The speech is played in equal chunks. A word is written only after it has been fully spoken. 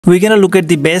We're gonna look at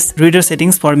the best reader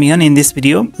settings for Mihon in this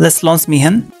video. Let's launch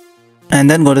Mihon and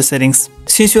then go to settings.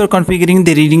 Since you are configuring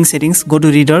the reading settings, go to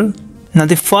reader. Now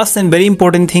the first and very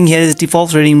important thing here is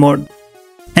default reading mode.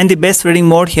 And the best reading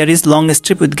mode here is long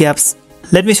strip with gaps.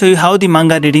 Let me show you how the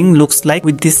manga reading looks like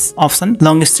with this option,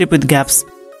 long strip with gaps.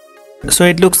 So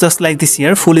it looks just like this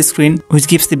here, full screen, which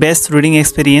gives the best reading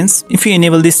experience. If you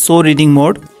enable this show reading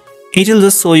mode, it will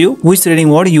just show you which reading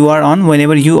mode you are on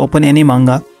whenever you open any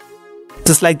manga.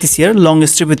 Just like this here, long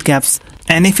strip with gaps.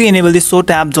 And if you enable the show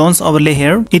tap zones overlay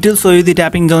here, it will show you the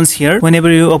tapping zones here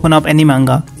whenever you open up any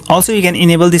manga. Also, you can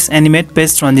enable this animate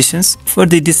page transitions. For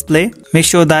the display, make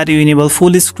sure that you enable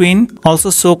full screen.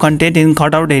 Also show content in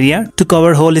cutout area to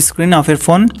cover whole screen of your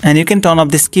phone, and you can turn off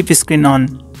the skip screen on.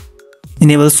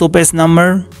 Enable show page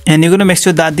number, and you're gonna make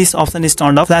sure that this option is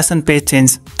turned off. Flash and page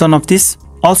change, turn off this.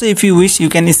 Also, if you wish, you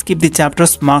can skip the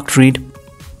chapters marked read.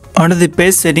 Under the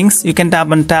page settings, you can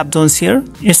tap on tap zones here.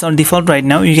 It's on default right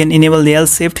now. You can enable the L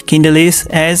shift, Kindle is,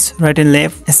 edge, right and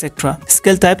left, etc.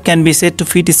 Scale type can be set to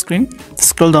fit screen.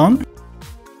 Scroll down.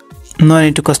 No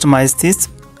need to customize this.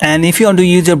 And if you want to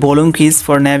use your volume keys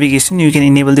for navigation, you can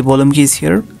enable the volume keys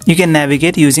here. You can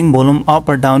navigate using volume up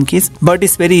or down keys, but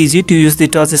it's very easy to use the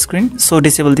touch screen, so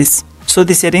disable this. So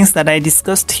the settings that I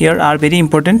discussed here are very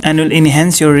important and will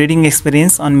enhance your reading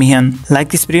experience on Mihon. Like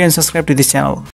this video and subscribe to this channel.